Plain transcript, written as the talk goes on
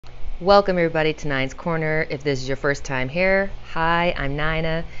Welcome everybody to Nine's Corner. If this is your first time here, hi, I'm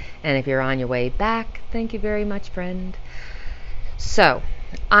Nina. And if you're on your way back, thank you very much, friend. So,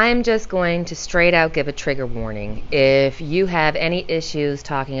 I'm just going to straight out give a trigger warning. If you have any issues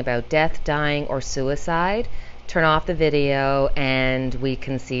talking about death, dying, or suicide, turn off the video and we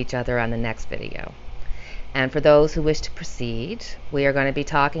can see each other on the next video. And for those who wish to proceed, we are going to be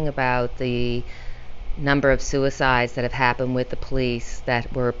talking about the number of suicides that have happened with the police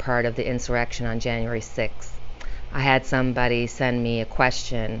that were part of the insurrection on January 6th. I had somebody send me a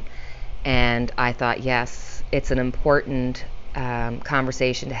question, and I thought, yes, it's an important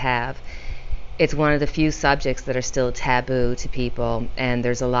conversation to have. It's one of the few subjects that are still taboo to people, and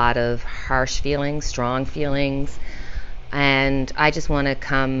there's a lot of harsh feelings, strong feelings, and I just want to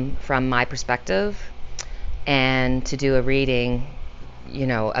come from my perspective and to do a reading,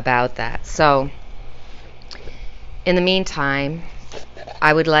 about that. So, in the meantime,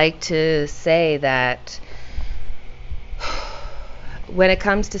 I would like to say that when it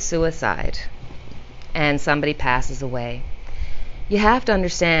comes to suicide and somebody passes away, you have to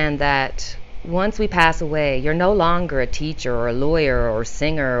understand that once we pass away, you're no longer a teacher or a lawyer or a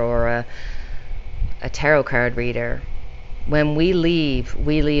singer or a tarot card reader. When we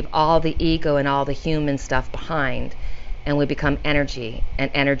leave all the ego and all the human stuff behind, and we become energy,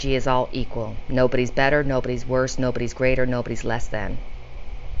 and energy is all equal. Nobody's better, nobody's worse, nobody's greater, nobody's less than.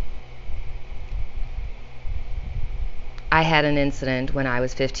 I had an incident when I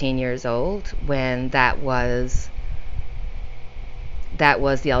was 15 years old when that was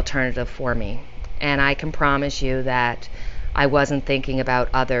the alternative for me. And I can promise you that I wasn't thinking about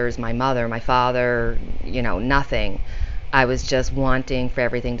others, my mother, my father, nothing. I was just wanting for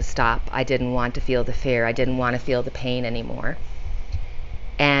everything to stop. I didn't want to feel the fear. I didn't want to feel the pain anymore.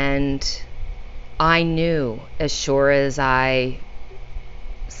 And I knew, as sure as I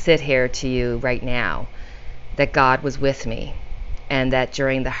sit here to you right now, that God was with me, and that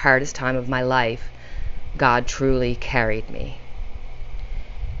during the hardest time of my life, God truly carried me.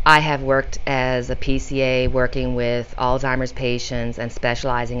 I have worked as a PCA working with Alzheimer's patients and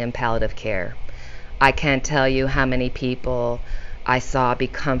specializing in palliative care. I can't tell you how many people I saw be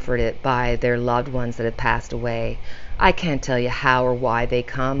comforted by their loved ones that had passed away. I can't tell you how or why they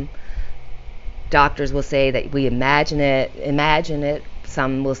come. Doctors will say that we imagine it.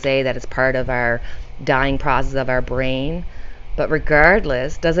 Some will say that it's part of our dying process of our brain. But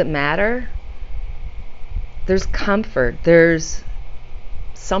regardless, does it matter? There's comfort. There's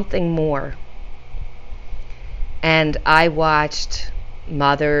something more. And I watched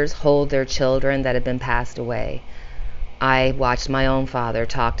mothers hold their children that had been passed away. I watched my own father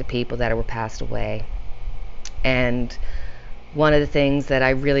talk to people that were passed away. And one of the things that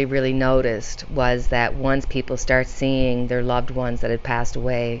I really, really noticed was that once people start seeing their loved ones that had passed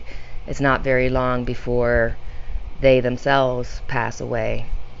away, it's not very long before they themselves pass away.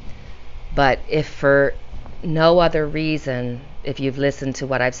 But if for no other reason, if you've listened to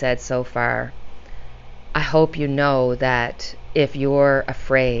what I've said so far, I hope you know that if you're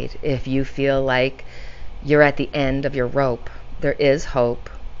afraid, if you feel like you're at the end of your rope, there is hope.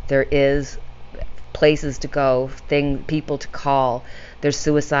 There is places to go, people to call. There's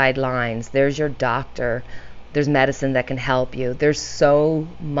suicide lines. There's your doctor. There's medicine that can help you. There's so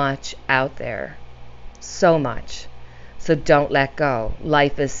much out there. So much. So don't let go.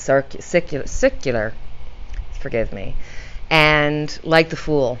 Life is circular. Forgive me. And like the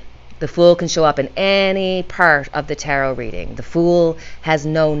Fool can show up in any part of the tarot reading. The Fool has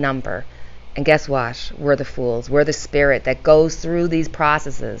no number. And guess what? We're the fools. We're the spirit that goes through these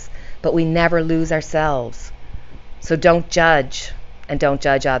processes, but we never lose ourselves. So don't judge, and don't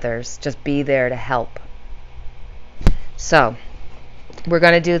judge others. Just be there to help. So, we're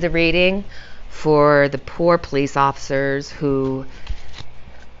going to do the reading for the poor police officers who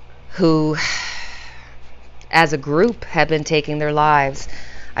as a group have been taking their lives.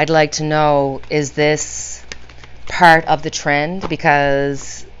 I'd like to know, is this part of the trend?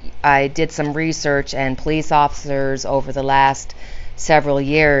 Because I did some research, and police officers over the last several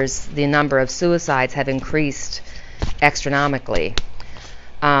years, the number of suicides have increased astronomically.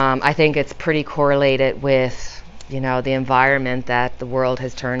 I think it's pretty correlated with, the environment that the world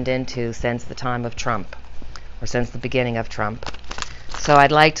has turned into since the time of Trump, or since the beginning of Trump. So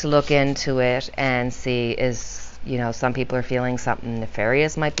I'd like to look into it and see, some people are feeling something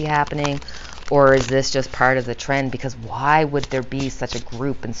nefarious might be happening, or is this just part of the trend? Because why would there be such a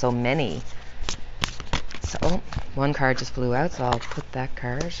group and so many? So, one card just flew out, so I'll put that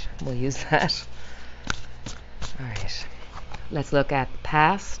card. We'll use that. All right. Let's look at the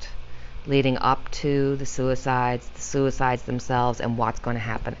past, leading up to the suicides themselves, and what's going to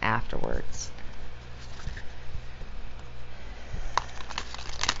happen afterwards.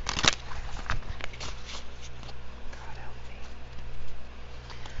 God help me.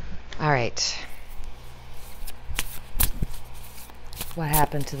 All right. What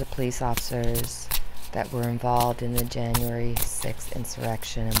happened to the police officers that were involved in the January 6th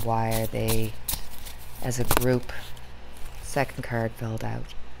insurrection, and why are they, as a group, second card filled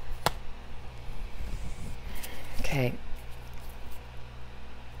out. Okay.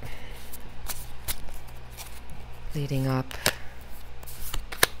 Leading up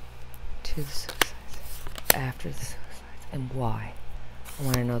to the suicides, after the suicides, and why. I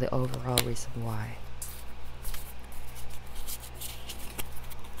want to know the overall reason why.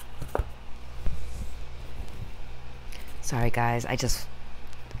 Sorry guys, I just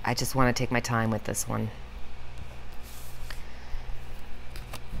want to take my time with this one.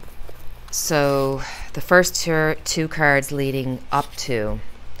 So the first two cards leading up to,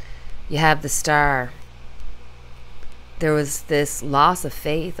 you have the Star. There was this loss of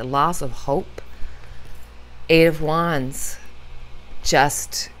faith, a loss of hope. Eight of Wands,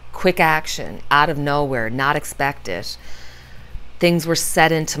 just quick action, out of nowhere, not expected. Things were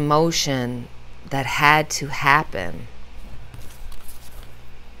set into motion that had to happen.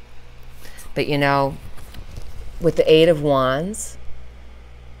 But you know, with the Eight of Wands,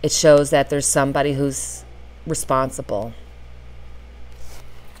 it shows that there's somebody who's responsible.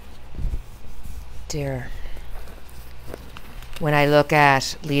 Dear, when I look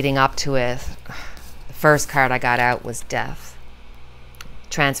at leading up to it, the first card I got out was Death,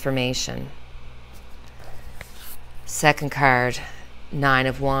 transformation. Second card, Nine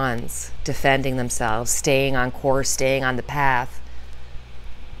of Wands, defending themselves, staying on course, staying on the path.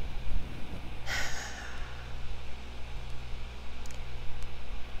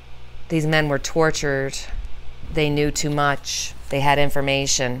 These men were tortured. They knew too much. They had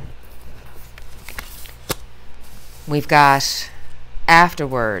information. We've got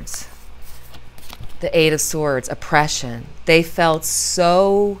afterwards the Eight of Swords, oppression. They felt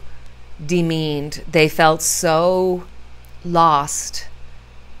so demeaned. They felt so lost.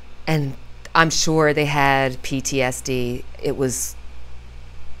 And I'm sure they had PTSD. It was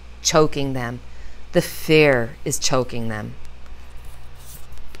choking them. The fear is choking them.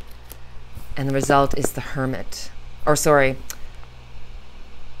 And the result is the Hermit. Or sorry,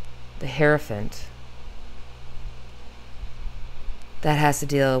 the Hierophant. That has to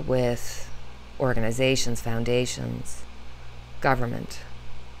deal with organizations, foundations, government.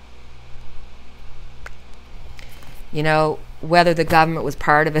 You know, whether the government was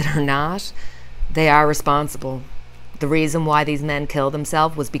part of it or not, they are responsible. The reason why these men killed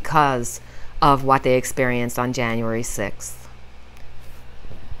themselves was because of what they experienced on January 6th.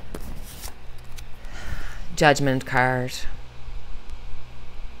 Judgment card.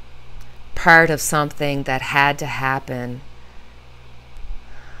 Part of something that had to happen.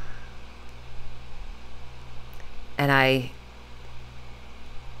 And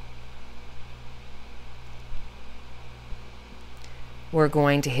we're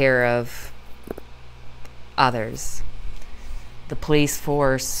going to hear of others. The police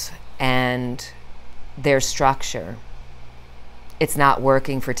force and their structure. It's not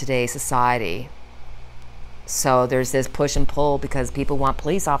working for today's society. So there's this push and pull because people want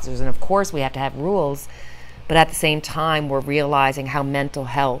police officers, and of course we have to have rules, but at the same time we're realizing how mental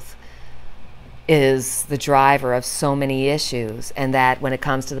health is the driver of so many issues, and that when it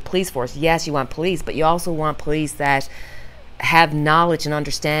comes to the police force, yes, you want police, but you also want police that have knowledge and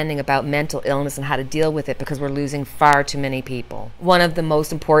understanding about mental illness and how to deal with it, because we're losing far too many people. One of the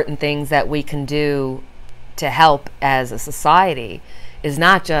most important things that we can do to help as a society is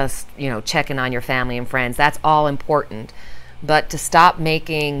not just, you know, checking on your family and friends. That's all important. But to stop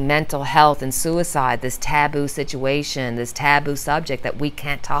making mental health and suicide this taboo situation, this taboo subject that we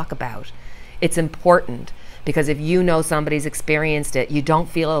can't talk about. It's important, because if you know somebody's experienced it, you don't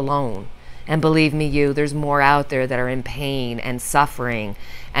feel alone. And believe me, there's more out there that are in pain and suffering,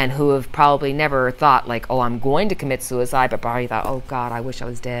 and who have probably never thought like, oh, I'm going to commit suicide, but probably thought, oh God, I wish I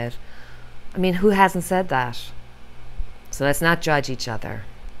was dead. I mean, who hasn't said that? So let's not judge each other.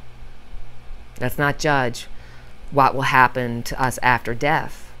 Let's not judge what will happen to us after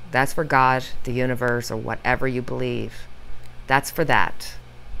death. That's for God, the universe, or whatever you believe. That's for that,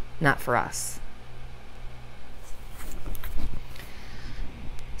 not for us.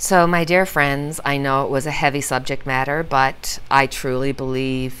 So my dear friends, I know it was a heavy subject matter, but I truly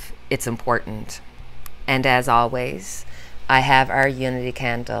believe it's important. And as always, I have our unity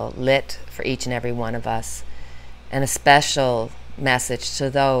candle lit for each and every one of us. And a special message to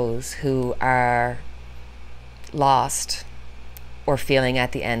those who are lost or feeling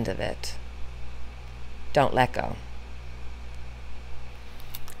at the end of it. Don't let go.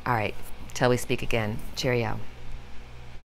 All right, till we speak again. Cheerio.